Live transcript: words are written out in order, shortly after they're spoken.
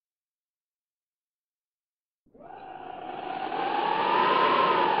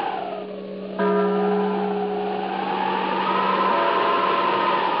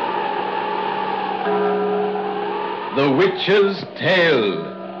The Witch's Tale.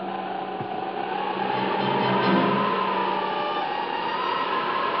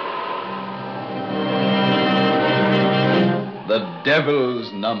 The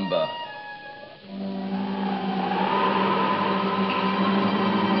Devil's Number.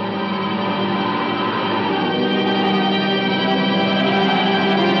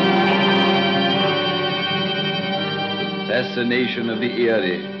 Fascination of the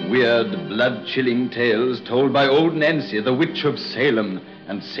eerie, weird, blood-chilling tales told by old Nancy, the Witch of Salem,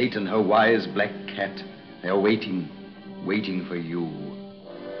 and Satan, her wise black cat. They're waiting for you.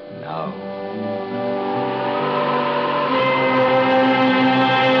 Now.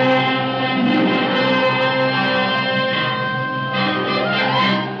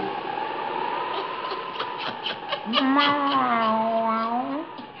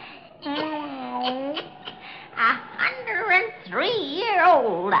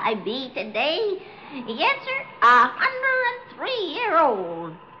 I be today. Yes, sir,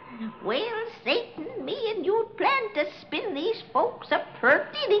 103-year-old. Well, Satan, me and you plan to spin these folks a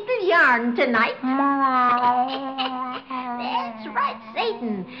pretty little yarn tonight. That's right,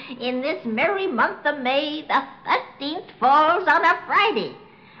 Satan. In this merry month of May, the 13th falls on a Friday.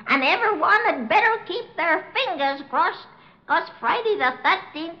 And everyone had better keep their fingers crossed, because Friday the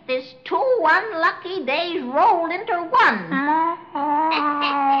 13th is 2 unlucky days rolled into one.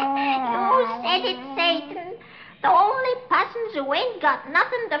 You said it, Satan. The only persons who ain't got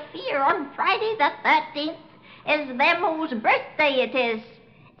nothing to fear on Friday the 13th is them whose birthday it is.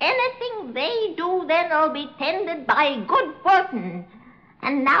 Anything they do then'll be tended by good fortune.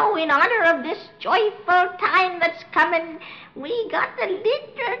 And now, in honor of this joyful time that's coming, we got a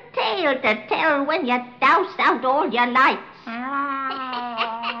little tale to tell when you douse out all your lights.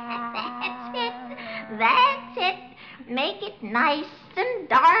 That's it. Make it nice and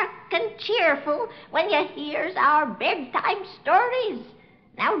dark and cheerful when you hears our bedtime stories.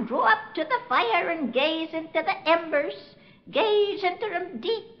 Now draw up to the fire and gaze into the embers. Gaze into them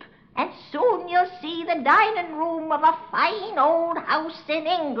deep, and soon you'll see the dining room of a fine old house in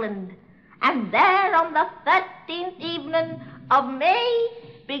England. And there on the 13th evening of May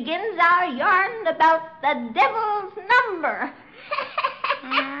begins our yarn about the Devil's Number.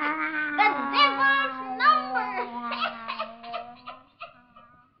 The Devil's Number.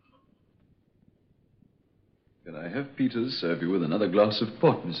 Can I have Peters serve you with another glass of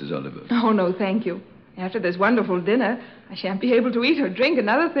port, Mrs. Oliver? Oh, no, thank you. After this wonderful dinner, I shan't be able to eat or drink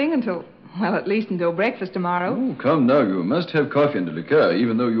another thing until, well, at least until breakfast tomorrow. Oh, come now. You must have coffee and a liqueur,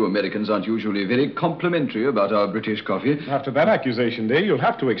 even though you Americans aren't usually very complimentary about our British coffee. After that accusation, Dave, you'll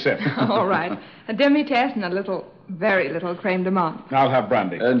have to accept. All right. A demi-tasse and a little, very little creme de menthe. I'll have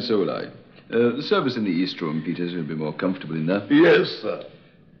brandy. And so will I. The service in the East Room, Peters, will be more comfortable in there. Yes, sir.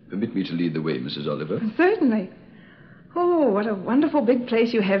 Permit me to lead the way, Mrs. Oliver. Certainly. Oh, what a wonderful big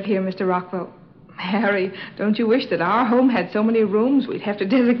place you have here, Mr. Rockwell. Harry, don't you wish that our home had so many rooms we'd have to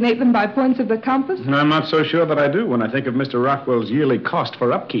designate them by points of the compass? I'm not so sure that I do when I think of Mr. Rockwell's yearly cost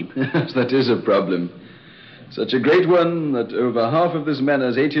for upkeep. Yes, that is a problem. Such a great one that over half of this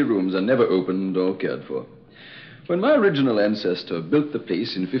manor's 80 rooms are never opened or cared for. When my original ancestor built the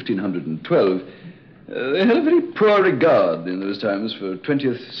place in 1512, they had a very poor regard in those times for a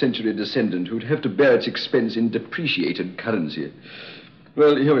 20th century descendant who'd have to bear its expense in depreciated currency.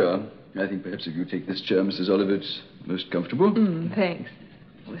 Well, here we are. I think perhaps if you take this chair, Mrs. Oliver, it's most comfortable. Thanks.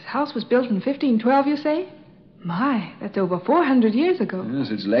 Well, this house was built in 1512, you say? My, that's over 400 years ago. Yes,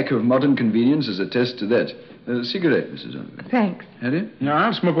 its lack of modern convenience is a test to that. A cigarette, Mrs. Oliver. Thanks. Harry? No,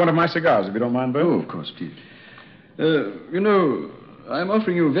 I'll smoke one of my cigars, if you don't mind, Bert. Oh, of course, please. I'm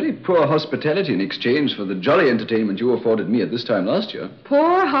offering you very poor hospitality in exchange for the jolly entertainment you afforded me at this time last year.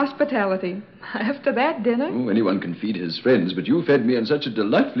 Poor hospitality. After that dinner? Oh, anyone can feed his friends, but you fed me in such a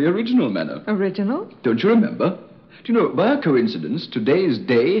delightfully original manner. Original? Don't you remember? Do you know, by a coincidence, today's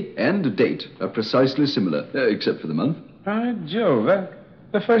day and date are precisely similar, except for the month. By Jove,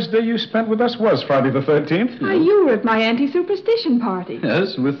 the first day you spent with us was Friday the 13th. Why, you were at my anti-superstition party.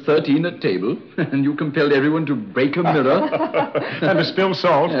 Yes, with 13 at table, and you compelled everyone to break a mirror. And to spill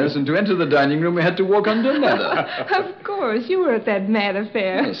salt. Yes, and to enter the dining room, we had to walk under a ladder. Of course, you were at that mad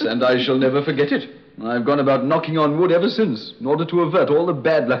affair. Yes, and I shall never forget it. I've gone about knocking on wood ever since, in order to avert all the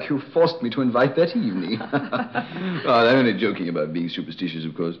bad luck you forced me to invite that evening. Oh, I'm only joking about being superstitious,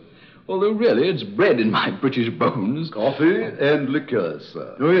 of course. Although, really, it's bred in my British bones. Coffee and liqueur,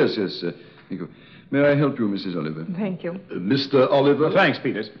 sir. Oh, yes. Thank you. May I help you, Mrs. Oliver? Thank you. Mr. Oliver? Thanks,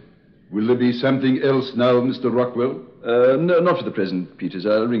 Peters. Will there be something else now, Mr. Rockwell? No, not for the present, Peters.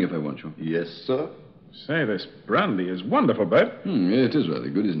 I'll ring if I want you. Yes, sir. Say, this brandy is wonderful, Bert. Yeah, it is rather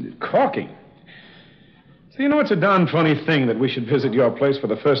good, isn't it? Corking. Do you know, it's a darn funny thing that we should visit your place for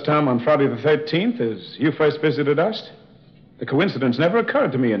the first time on Friday the 13th, as you first visited us? The coincidence never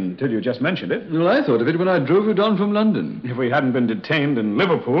occurred to me until you just mentioned it. Well, I thought of it when I drove you down from London. If we hadn't been detained in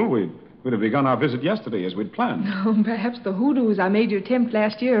Liverpool, we'd have begun our visit yesterday as we'd planned. Oh, perhaps the hoodoos I made you tempt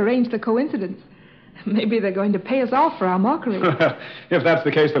last year arranged the coincidence. Maybe they're going to pay us off for our mockery. If that's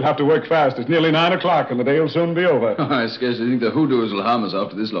the case, they'll have to work fast. It's nearly 9 o'clock, and the day will soon be over. I scarcely think the hoodoos will harm us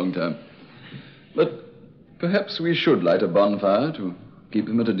after this long time. But perhaps we should light a bonfire to keep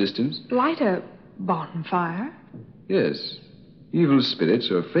them at a distance. Light a bonfire? Yes. Evil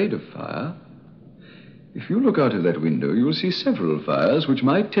spirits are afraid of fire. If you look out of that window, you will see several fires which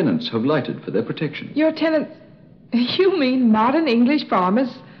my tenants have lighted for their protection. Your tenants... You mean modern English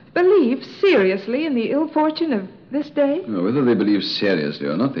farmers believe seriously in the ill fortune of this day? Well, whether they believe seriously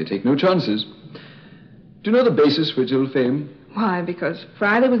or not, they take no chances. Do you know the basis for its ill fame? Why, because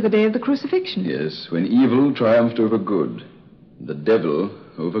Friday was the day of the crucifixion. Yes, when evil triumphed over good, the devil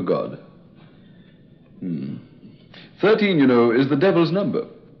over God. 13, you know, is the devil's number,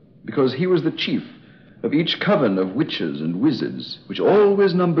 because he was the chief of each coven of witches and wizards, which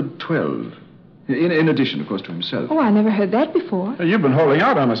always numbered 12. In addition, of course, to himself. Oh, I never heard that before. You've been holding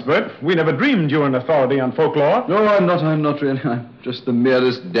out on us, Bert. We never dreamed you were an authority on folklore. No, I'm not really. I'm just the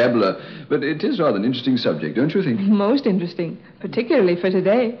merest dabbler. But it is rather an interesting subject, don't you think? Most interesting, particularly for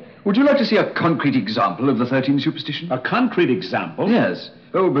today. Would you like to see a concrete example of the 13th superstition? A concrete example? Yes.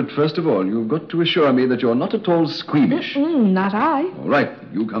 Oh, but first of all, you've got to assure me that you're not at all squeamish. Not I. All right,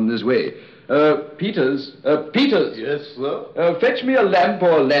 you come this way. Peters. Yes, sir. Fetch me a lamp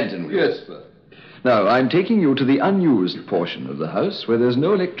or a lantern. will you? Yes, sir. Now, I'm taking you to the unused portion of the house where there's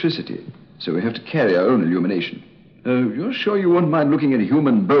no electricity, so we have to carry our own illumination. You're sure you won't mind looking at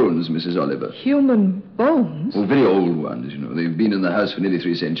human bones, Mrs. Oliver? Human bones? Oh, very old ones, you know. They've been in the house for nearly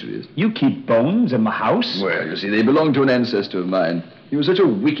 3 centuries. You keep bones in the house? Well, you see, they belong to an ancestor of mine. He was such a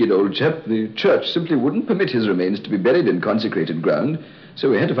wicked old chap, the church simply wouldn't permit his remains to be buried in consecrated ground, so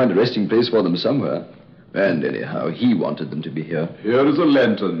we had to find a resting place for them somewhere. And anyhow, he wanted them to be here. Here is a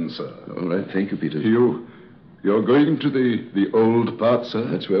lantern, sir. All right, thank you, Peter. You're going to the old part, sir?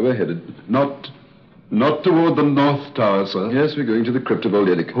 That's where we're headed. Not toward the North Tower, sir? Yes, we're going to the crypt of Old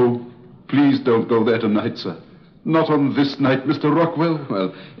Edic. Oh, please don't go there tonight, sir. Not on this night, Mr. Rockwell.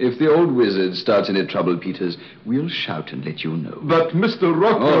 Well, if the old wizard starts any trouble, Peters, we'll shout and let you know. But, Mr.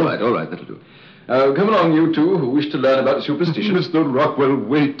 Rockwell... All right, that'll do. Come along, you two who wish to learn about superstition. Mr. Rockwell,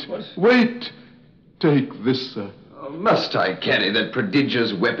 wait. What? Wait. Take this, sir. Must I carry that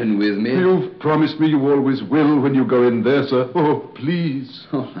prodigious weapon with me? You've promised me you always will when you go in there, sir. Oh, please.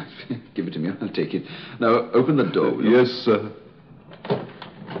 All right, give it to me. I'll take it. Now, open the door. will you? Yes, sir.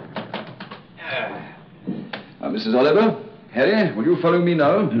 Now, Mrs. Oliver, Harry, will you follow me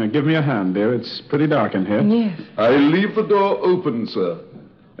now? Give me a hand, dear. It's pretty dark in here. Yes. I leave the door open, sir,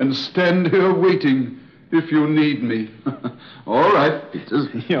 and stand here waiting if you need me. All right, Peters.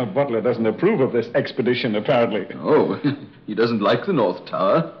 Your butler doesn't approve of this expedition, apparently. Oh, he doesn't like the North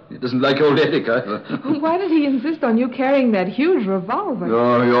Tower. He doesn't like Old Edic either. Why did he insist on you carrying that huge revolver?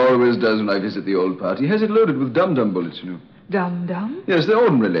 Oh, he always does when I visit the old part. He has it loaded with dum-dum bullets, you know. Dum-dum? Yes, they're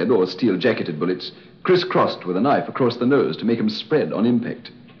ordinary lead or steel-jacketed bullets, crisscrossed with a knife across the nose to make them spread on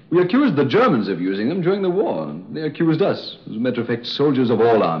impact. We accused the Germans of using them during the war, and they accused us. As a matter of fact, soldiers of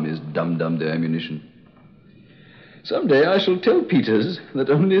all armies dum-dum their ammunition. Someday I shall tell Peters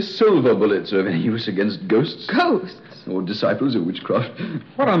that only silver bullets are of any use against ghosts. Ghosts? Or disciples of witchcraft.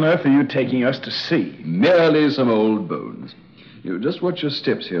 What on earth are you taking us to see? Merely some old bones. You just watch your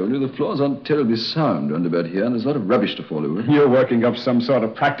steps here, only the floors aren't terribly sound round about here, and there's a lot of rubbish to fall over. You're working up some sort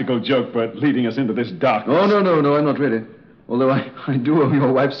of practical joke, but leading us into this darkness. Oh, no, I'm not really. Although I do owe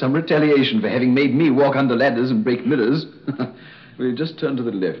your wife some retaliation for having made me walk under ladders and break mirrors. We'll just turn to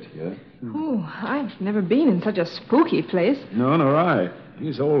the left here. Oh, I've never been in such a spooky place. No, nor I.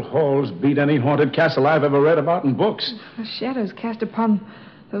 These old halls beat any haunted castle I've ever read about in books. The shadows cast upon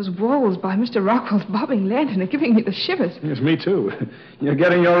those walls by Mr. Rockwell's bobbing lantern are giving me the shivers. Yes, me too. You're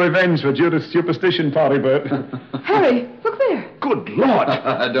getting your revenge for Judith's superstition party, Bert. Harry, look there. Good Lord!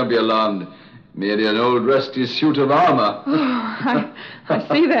 Don't be alarmed. Merely an old rusty suit of armor. Oh, I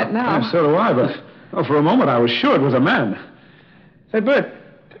see that now. So do I, but for a moment I was sure it was a man. Say, Bert,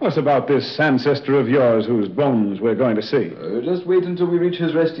 tell us about this ancestor of yours whose bones we're going to see. Just wait until we reach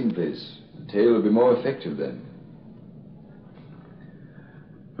his resting place. The tale will be more effective then.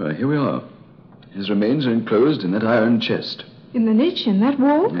 Well, here we are. His remains are enclosed in that iron chest. In the niche in that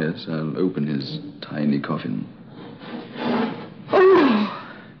wall? Yes, I'll open his tiny coffin. Oh!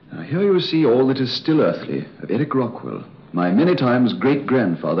 Now, here you see all that is still earthly of Eric Rockwell, My many times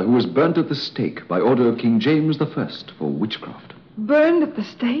great-grandfather, who was burnt at the stake by order of King James I for witchcraft. Burned at the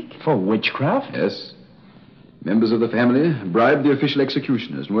stake? For witchcraft? Yes. Members of the family bribed the official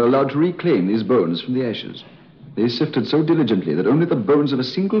executioners and were allowed to reclaim these bones from the ashes. They sifted so diligently that only the bones of a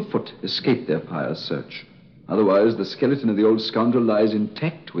single foot escaped their pious search. Otherwise, the skeleton of the old scoundrel lies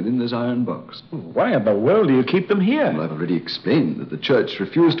intact within this iron box. Why in the world do you keep them here? Well, I've already explained that the church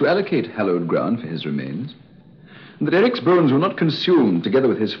refused to allocate hallowed ground for his remains. And that Eric's bones were not consumed together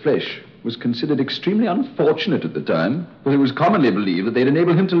with his flesh was considered extremely unfortunate at the time, for it was commonly believed that they'd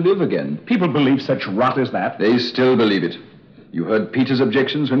enable him to live again. People believe such rot as that? They still believe it. You heard Peter's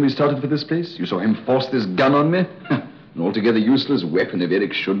objections when we started for this place? You saw him force this gun on me? An altogether useless weapon if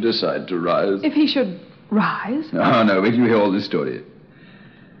Eric should decide to rise. If he should rise? Oh, no, wait till you hear all this story.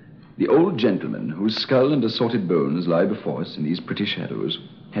 The old gentleman, whose skull and assorted bones lie before us in these pretty shadows,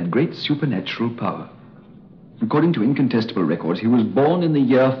 had great supernatural power. According to incontestable records, he was born in the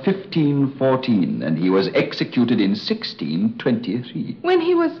year 1514, and he was executed in 1623. When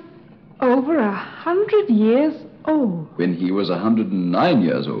he was over 100 years old. When he was 109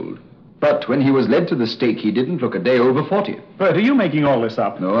 years old. But when he was led to the stake, he didn't look a day over 40. Bert, are you making all this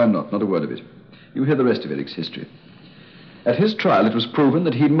up? No, I'm not. Not a word of it. You hear the rest of Eric's history. At his trial, it was proven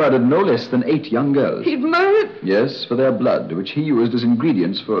that he'd murdered no less than 8 young girls. He'd murdered? Yes, for their blood, which he used as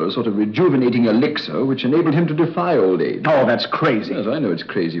ingredients for a sort of rejuvenating elixir which enabled him to defy old age. Oh, that's crazy. Yes, I know it's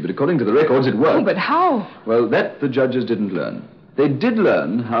crazy, but according to the records, it worked. Oh, but how? Well, that the judges didn't learn. They did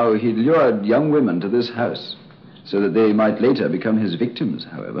learn how he'd lured young women to this house, so that they might later become his victims,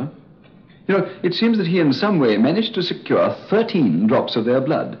 however. You know, it seems that he in some way managed to secure 13 drops of their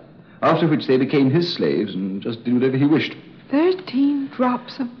blood, after which they became his slaves and just did whatever he wished. 13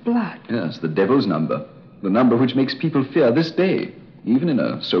 drops of blood. Yes, the devil's number. The number which makes people fear this day, even in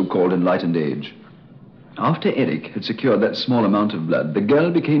a so-called enlightened age. After Eric had secured that small amount of blood, the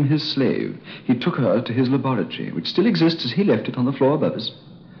girl became his slave. He took her to his laboratory, which still exists as he left it on the floor above us.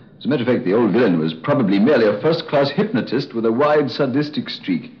 As a matter of fact, the old villain was probably merely a first-class hypnotist with a wide sadistic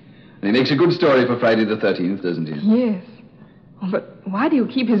streak. And he makes a good story for Friday the 13th, doesn't he? Yes. Oh, but why do you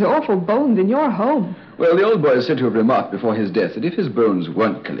keep his awful bones in your home? Well, the old boy is said to have remarked before his death that if his bones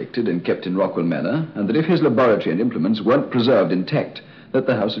weren't collected and kept in Rockwell Manor, and that if his laboratory and implements weren't preserved intact, that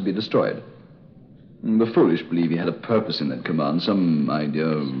the house would be destroyed. The foolish believe he had a purpose in that command, some idea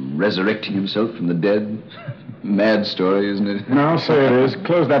of resurrecting himself from the dead. Mad story, isn't it? No, say it is.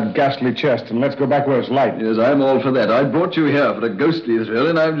 Close that ghastly chest and let's go back where it's light. Yes, I'm all for that. I brought you here for a ghostly thrill,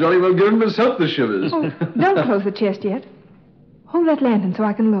 and I've jolly well given myself the shivers. Oh, don't close the chest yet. Hold that lantern so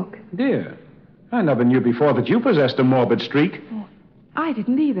I can look. Dear, I never knew before that you possessed a morbid streak. Oh, I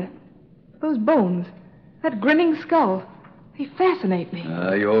didn't either. Those bones, that grinning skull, they fascinate me.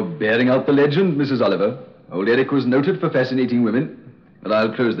 You're bearing out the legend, Mrs. Oliver. Old Eric was noted for fascinating women. But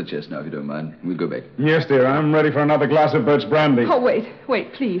I'll close the chest now, if you don't mind. We'll go back. Yes, dear, I'm ready for another glass of Bert's brandy. Oh,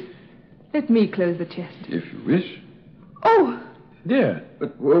 wait, please. Let me close the chest. If you wish. Oh, Dear.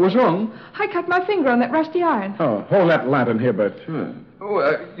 But what's wrong? I cut my finger on that rusty iron. Oh, hold that lantern here, Bert. Sure.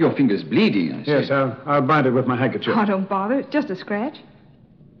 Oh, your finger's bleeding, I see. Yes, I'll bind it with my handkerchief. Oh, don't bother. It's just a scratch.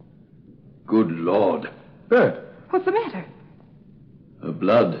 Good Lord. Bert. What's the matter? Her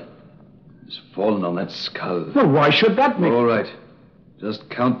blood has fallen on that skull. Well, why should that make... All right. Just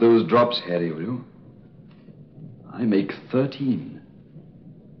count those drops, Harry, will you? I make 13.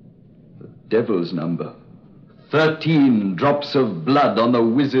 The devil's number. 13 drops of blood on the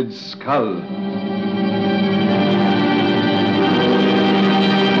wizard's skull.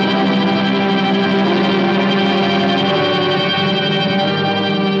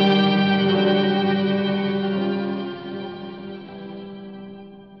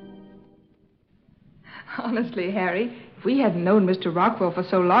 Honestly, Harry, if we hadn't known Mr. Rockwell for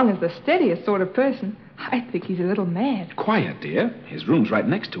so long as the steadiest sort of person, I think he's a little mad. Quiet, dear. His room's right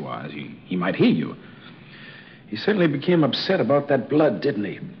next to ours. He might hear you. He certainly became upset about that blood, didn't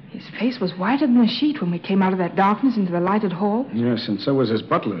he? His face was whiter than a sheet when we came out of that darkness into the lighted hall. Yes, and so was his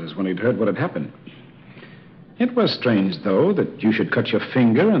butler's when he'd heard what had happened. It was strange, though, that you should cut your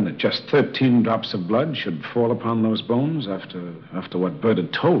finger and that just 13 drops of blood should fall upon those bones after what Bert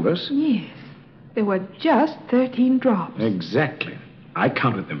had told us. Yes, there were just 13 drops. Exactly. I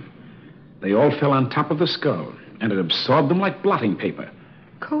counted them. They all fell on top of the skull, and it absorbed them like blotting paper.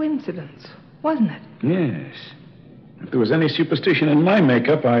 Coincidence, wasn't it? Yes. If there was any superstition in my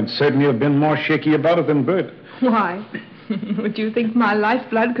makeup, I'd certainly have been more shaky about it than Bert. Why? Would you think my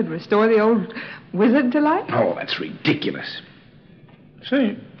lifeblood could restore the old wizard to life? Oh, that's ridiculous.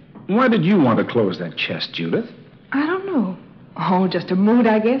 Say, why did you want to close that chest, Judith? I don't know. Oh, just a mood,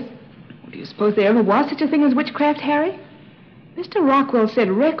 I guess. Do you suppose there ever was such a thing as witchcraft, Harry? Mr. Rockwell said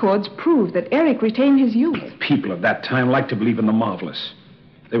records proved that Eric retained his youth. People of that time liked to believe in the marvelous.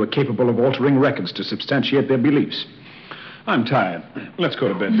 They were capable of altering records to substantiate their beliefs. I'm tired. Let's go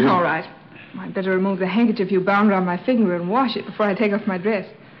to bed, dear. All right. I'd better remove the handkerchief you bound around my finger and wash it before I take off my dress.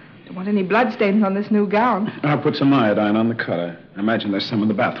 Don't want any bloodstains on this new gown. I'll put some iodine on the cutter. I imagine there's some in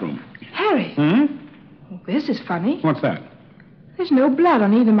the bathroom. Harry. Hmm? Oh, this is funny. What's that? There's no blood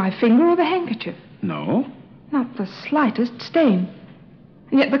on either my finger or the handkerchief. No. Not the slightest stain.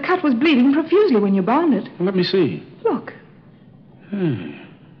 And yet the cut was bleeding profusely when you bound it. Well, let me see. Look.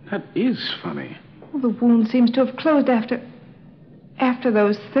 That is funny. Well, the wound seems to have closed after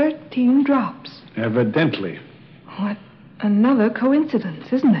those 13 drops. Evidently. What another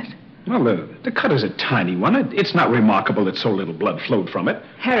coincidence, isn't it? Well, the cut is a tiny one. It's not remarkable that so little blood flowed from it.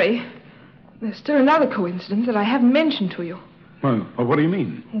 Harry, there's still another coincidence that I haven't mentioned to you. Well, what do you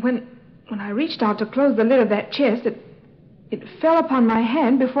mean? When I reached out to close the lid of that chest, it fell upon my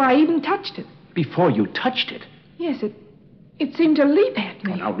hand before I even touched it. Before you touched it? Yes, it seemed to leap at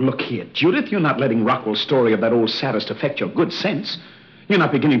me. Oh, now, look here, Judith. You're not letting Rockwell's story of that old sadist affect your good sense. You're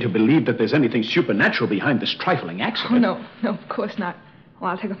not beginning to believe that there's anything supernatural behind this trifling accident. Oh, no, of course not. Well,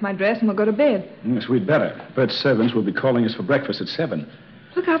 I'll take off my dress and we'll go to bed. Yes, we'd better. Bert's servants will be calling us for breakfast at 7.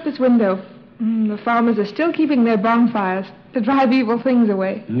 Look out this window. The farmers are still keeping their bonfires to drive evil things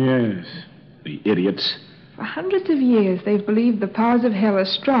away. Yes, the idiots. For hundreds of years, they've believed the powers of hell are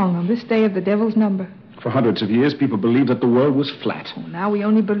strong on this day of the devil's number. For hundreds of years, people believed that the world was flat. Well, now we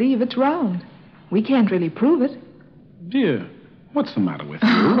only believe it's round. We can't really prove it. Dear, what's the matter with you?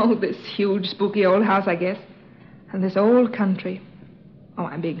 Oh, this huge, spooky old house, I guess. And this old country. Oh,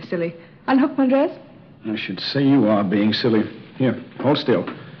 I'm being silly. Unhook my dress. I should say you are being silly. Here, hold still.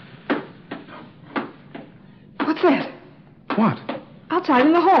 What's that? What? Outside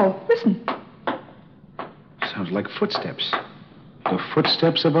in the hall. Listen. Sounds like footsteps. The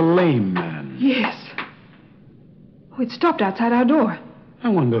footsteps of a lame man. Yes. Oh, it stopped outside our door. I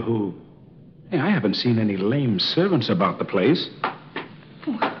wonder who... Hey, I haven't seen any lame servants about the place.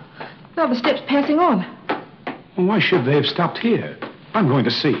 Oh, now the steps passing on. Well, why should they have stopped here? I'm going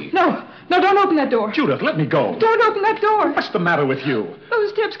to see. No, don't open that door. Judith, let me go. Don't open that door. What's the matter with you?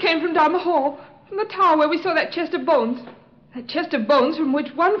 Those steps came from down the hall, from the tower where we saw that chest of bones. That chest of bones from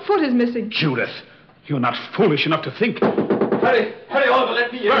which one foot is missing. Judith, you're not foolish enough to think... Hurry, Oliver,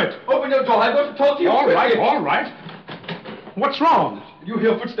 let me in. Bert. Open your door. I want to talk to you. All right. What's wrong? Did you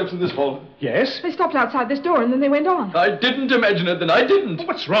hear footsteps in this hall? Yes? They stopped outside this door and then they went on. I didn't imagine it, then I didn't.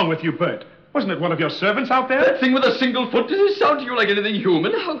 What's wrong with you, Bert? Wasn't it one of your servants out there? That thing with a single foot, does it sound to you like anything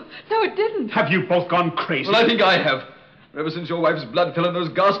human? No, it didn't. Have you both gone crazy? Well, I think I have. Ever since your wife's blood fell on those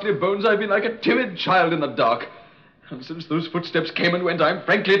ghastly bones, I've been like a timid child in the dark. And since those footsteps came and went, I'm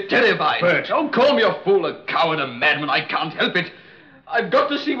frankly terrified. Bert. Don't call me a fool, a coward, a madman. I can't help it. I've got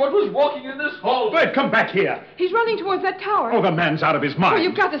to see what was walking in this hall. Bert, come back here. He's running towards that tower. Oh, the man's out of his mind. Oh,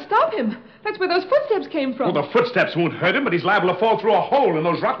 you've got to stop him. That's where those footsteps came from. Well, the footsteps won't hurt him, but he's liable to fall through a hole in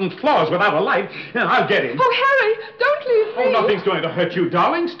those rotten floors without a light. Yeah, I'll get him. Oh, Harry, don't leave me. Oh, nothing's going to hurt you,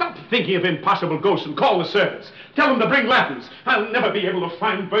 darling. Stop thinking of impossible ghosts and call the servants. Tell them to bring lanterns. I'll never be able to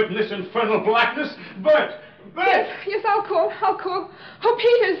find Bert in this infernal blackness. Bert! Yes, I'll call. Oh,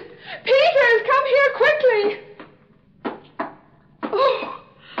 Peters, come here quickly. Oh.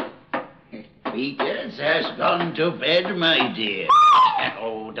 Peters has gone to bed, my dear.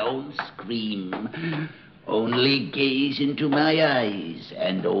 Oh, don't scream. Only gaze into my eyes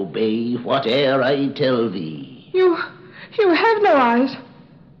and obey whate'er I tell thee. You have no eyes.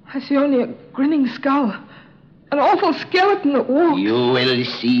 I see only a grinning skull. An awful skeleton that walks. You will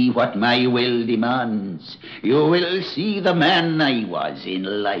see what my will demands. You will see the man I was in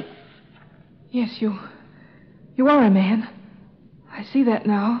life. Yes, you are a man. I see that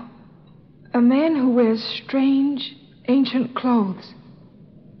now. A man who wears strange, ancient clothes.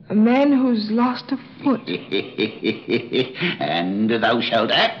 A man who's lost a foot. And thou shalt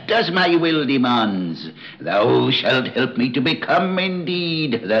act as my will demands. Thou shalt help me to become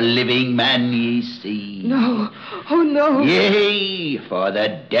indeed the living man ye see. No. Oh, no. Yea, for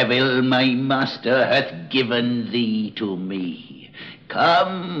the devil my master hath given thee to me.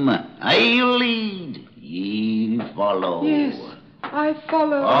 Come, I'll lead, ye follow. Yes, I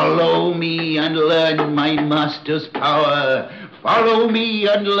follow. Follow me and learn my master's power. Follow me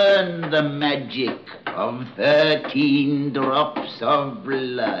and learn the magic of 13 drops of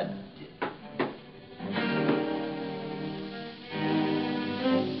blood.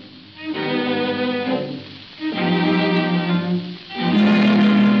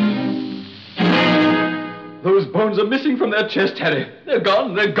 Those bones are missing from their chest, Harry. They're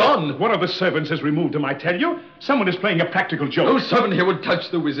gone. They're gone. One of the servants has removed them, I tell you. Someone is playing a practical joke. No servant here would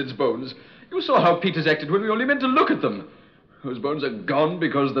touch the wizard's bones. You saw how Peters acted when we only meant to look at them. Those bones are gone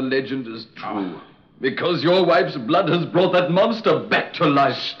because the legend is true. Because your wife's blood has brought that monster back to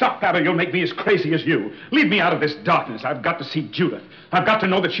life. Stop that or you'll make me as crazy as you. Leave me out of this darkness. I've got to see Judith. I've got to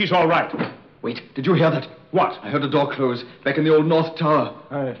know that she's all right. Wait, did you hear that? What? I heard a door close back in the old North Tower.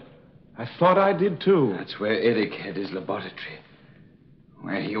 I thought I did, too. That's where Eric had his laboratory.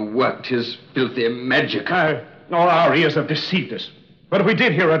 Where he worked his filthy magic. All our ears have deceived us. But if we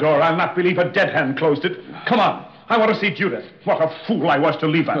did hear a door, I'll not believe a dead hand closed it. Come on. I want to see Judith. What a fool I was to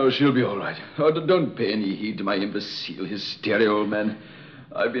leave her. Oh, she'll be all right. Oh, don't pay any heed to my imbecile, hysteria, old man.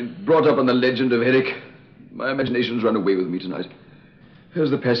 I've been brought up on the legend of Eric. My imagination's run away with me tonight. Here's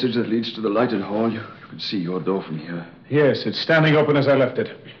the passage that leads to the lighted hall. You can see your door from here. Yes, it's standing open as I left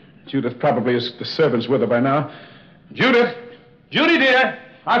it. Judith probably is the servants with her by now. Judith! Judy, dear!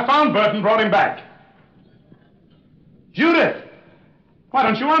 I found Bert and brought him back. Judith! Why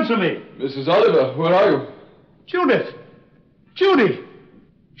don't you answer me? Mrs. Oliver, where are you? Judith! Judy!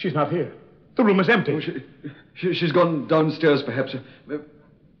 She's not here. The room is empty. Oh, she's gone downstairs, perhaps.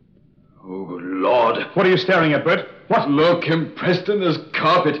 Oh, Lord. What are you staring at, Bert? What? Look, Kim Preston, there's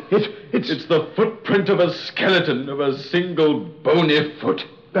carpet. It's the footprint of a skeleton, of a single bony foot.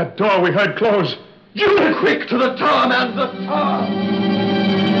 That door we heard close. Judith! Quick, to the tower, man, the tower!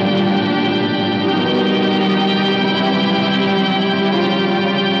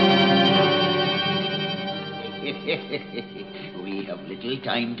 We have little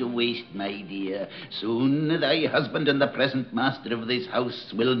time to waste, my dear. Soon thy husband and the present master of this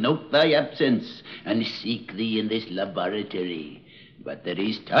house will note thy absence and seek thee in this laboratory. But there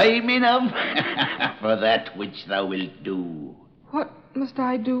is time enough for that which thou wilt do. What must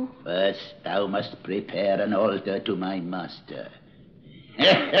I do? First, thou must prepare an altar to my master.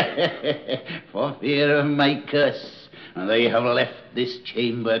 For fear of my curse, they have left this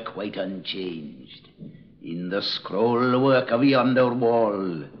chamber quite unchanged. In the scroll work of yonder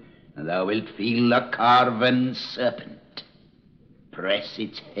wall, thou wilt feel a carven serpent. Press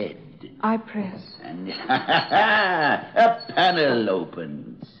its head. I press. And a panel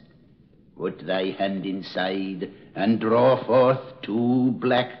opens. Put thy hand inside and draw forth 2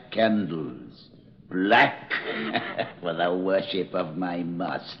 black candles. Black for the worship of my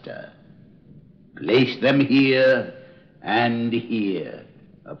master. Place them here and here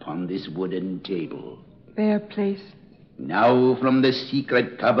upon this wooden table. They are placed. Now from the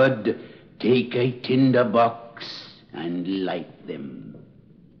secret cupboard, take a tinder box and light them.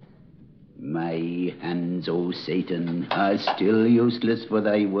 My hands, O Satan, are still useless for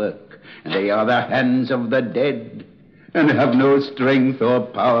thy work. They are the hands of the dead, and have no strength or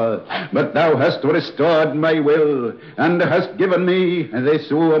power. But thou hast restored my will, and hast given me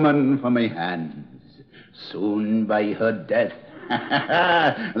this woman for my hands. Soon by her death,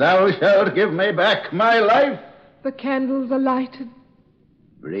 thou shalt give me back my life. The candles are lighted.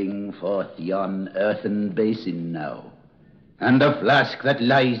 Bring forth yon earthen basin now, and the flask that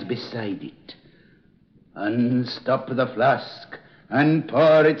lies beside it. Unstop the flask, and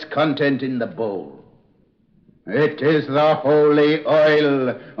pour its content in the bowl. It is the holy oil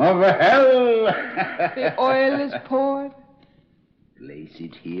of hell. The oil is poured. Place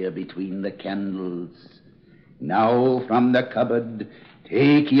it here between the candles. Now from the cupboard,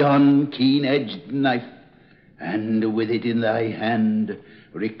 take yon keen-edged knife, and with it in thy hand,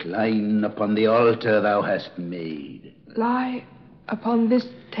 recline upon the altar thou hast made. Lie upon this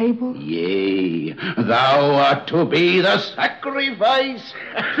table. Yea, thou art to be the sacrifice.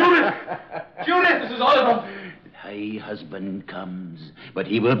 Judith! Judith! Mrs. Oliver! Thy husband comes, but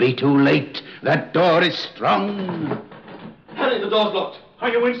he will be too late. That door is strong. Harry, the door's locked. Are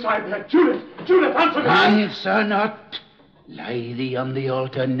you inside there? Judith! Judith, answer me! Answer not. Lie thee on the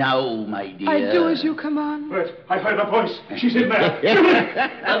altar now, my dear. I do as you command. Bert, I heard a voice. She's in there. Judith!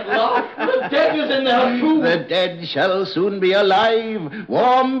 At last, the dead is in there, too. The dead shall soon be alive.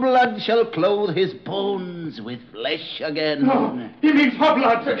 Warm blood shall clothe his bones with flesh again. No, he means her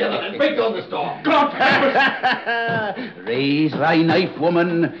blood. Together and break down this door. God help us! Raise thy knife,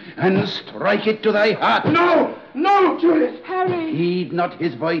 woman, and strike it to thy heart. No! No, Judith! Harry! Heed not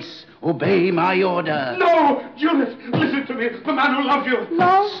his voice. Obey my order. No! Judith, listen to me. The man who loves you.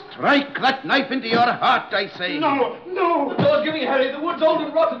 Love? Strike that knife into your heart, I say. No! No! The door's giving, Harry. The wood's old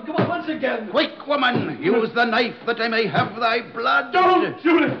and rotten. Come on, once again. Quick, woman. Use the knife that I may have thy blood. Don't,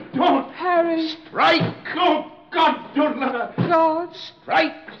 Judith! Don't! Harry! Strike! No! God, don't let her! God!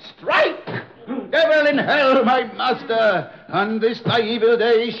 Strike! Strike! Devil in hell, my master! On this thy evil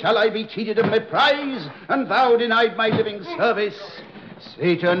day shall I be cheated of my prize, and thou denied my living service.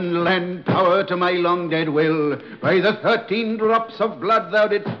 Satan, lend power to my long-dead will. By the 13 drops of blood thou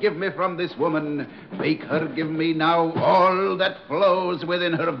didst give me from this woman, make her give me now all that flows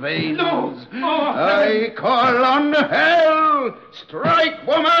within her veins. No! Oh, I call on hell! Strike,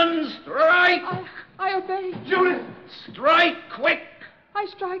 woman, strike! I obey. Judith! Strike quick! I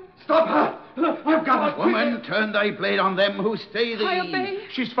strike. Stop her! I've got her. Woman, turn thy blade on them who stay thee. I obey.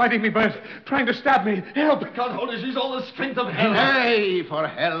 She's fighting me, Bert. Trying to stab me. Help! God, hold her. She's all the strength of hell. Nay, for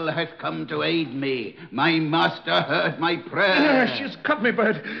hell hath come to aid me. My master heard my prayer. She's cut me,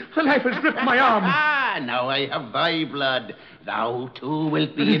 Bert. Her knife has ripped my arm. Ah, now I have thy blood. Thou too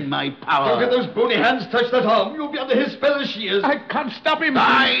wilt be in my power. Don't get those bony hands touch that arm. You'll be under his spell as she is. I can't stop him.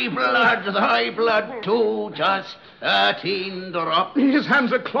 Thy blood too, just 13 drops. His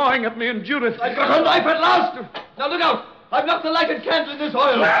hands are clawing at me and Judith. I've got her knife at last. Now look out. I've knocked the lighted candle in this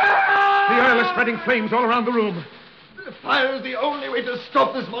oil. The oil is spreading flames all around the room. Fire is the only way to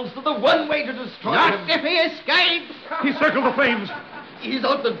stop this monster, the one way to destroy Not him. if he escapes. He circled the flames. He's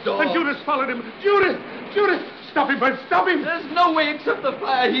out the door. And Judith followed him. Judith! Judith! Stop him, Bert! Stop him! There's no way except the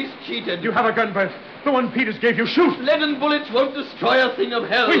fire. He's cheated. You have a gun, Bert. The one Peters gave you. Shoot! Lead and bullets won't destroy a thing of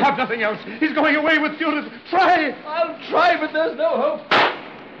hell. We have nothing else. He's going away with Judith. Try! I'll try, but there's no hope.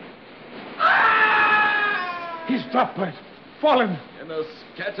 He's dropped, Bert. Fallen. In a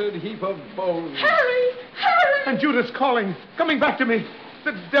scattered heap of bones. Harry! Harry! And Judith's calling. Coming back to me.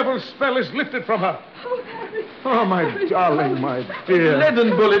 The devil's spell is lifted from her. Oh, Harry. Oh, my darling, my dear. Lead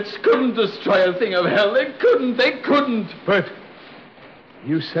and bullets couldn't destroy a thing of hell. They couldn't. They couldn't. Bert,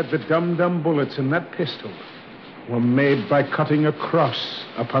 you said the dum-dum bullets in that pistol were made by cutting a cross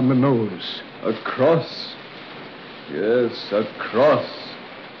upon the nose. A cross. Yes, a cross.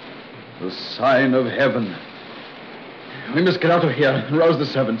 The sign of heaven. We must get out of here and rouse the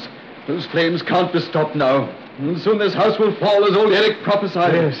servants. Those flames can't be stopped now. And soon this house will fall as old Eric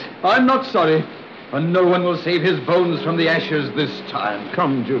prophesied. Yes. I'm not sorry. And no one will save his bones from the ashes this time.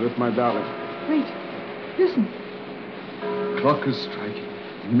 Come, Judith, my darling. Wait. Listen. Clock is striking.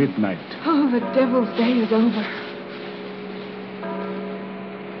 Midnight. Oh, the devil's day is over.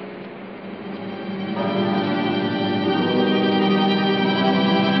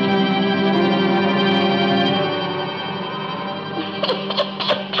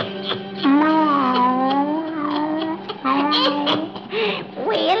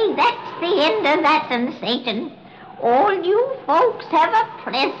 Well, that's the end of that then, Satan. All you folks have a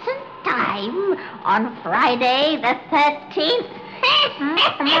pleasant time on Friday the 13th.